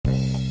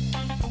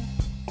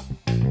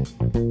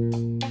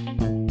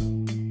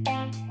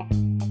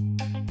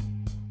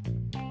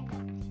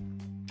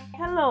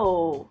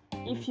Hello!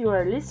 If you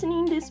are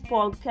listening this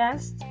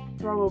podcast,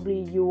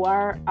 probably you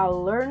are a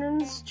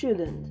learning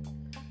student.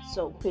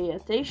 So pay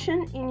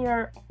attention in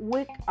your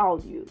week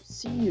audio.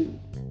 See you!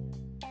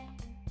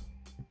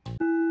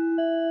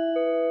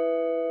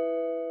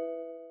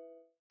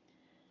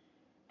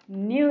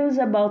 News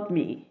about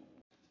me.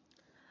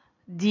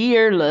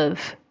 Dear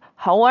love,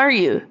 how are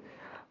you?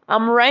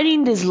 I'm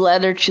writing this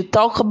letter to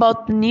talk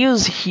about the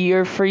news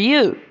here for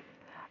you.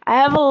 I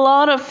have a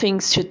lot of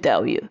things to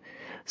tell you.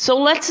 So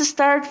let's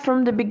start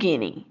from the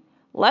beginning.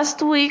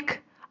 Last week,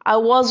 I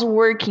was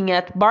working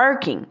at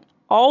Barking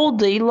all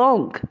day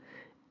long.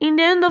 In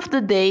the end of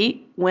the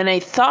day, when I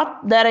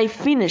thought that I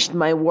finished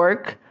my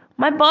work,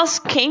 my boss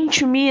came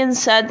to me and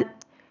said,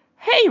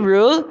 "Hey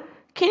Rule,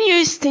 can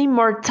you stay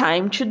more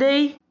time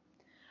today?"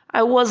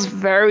 I was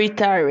very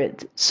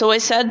tired, so I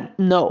said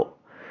no.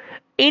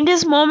 In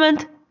this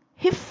moment,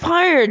 he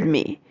fired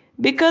me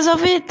because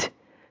of it.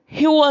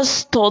 He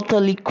was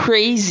totally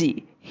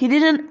crazy. He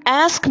didn't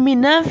ask me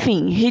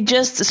nothing. He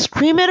just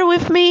screamed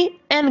with me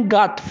and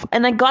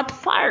I got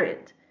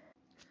fired.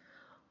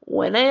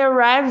 When I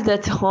arrived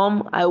at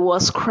home, I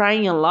was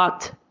crying a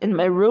lot, and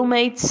my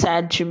roommate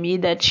said to me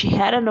that she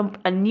had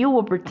a new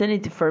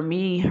opportunity for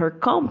me in her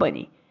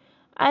company.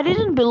 I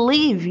didn't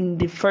believe in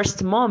the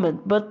first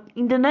moment, but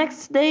in the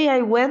next day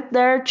I went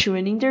there to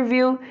an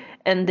interview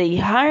and they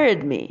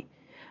hired me.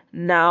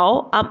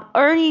 Now I'm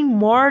earning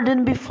more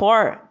than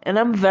before and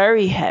I'm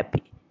very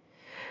happy.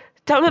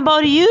 Tell me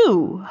about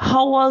you.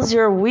 How was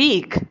your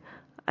week?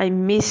 I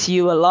miss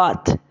you a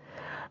lot.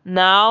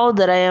 Now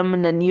that I am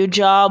in a new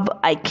job,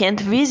 I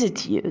can't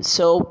visit you,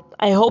 so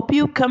I hope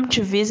you come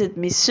to visit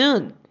me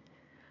soon.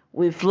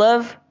 With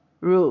love,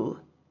 Rule.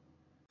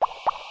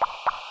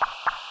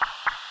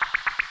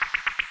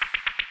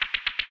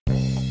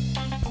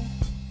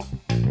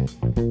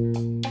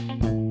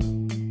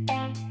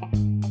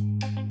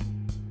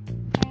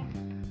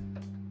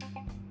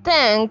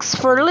 Thanks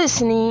for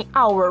listening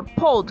our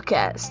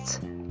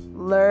podcast.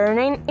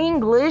 Learning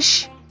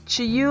English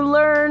to you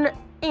learn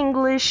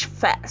English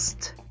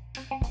fast.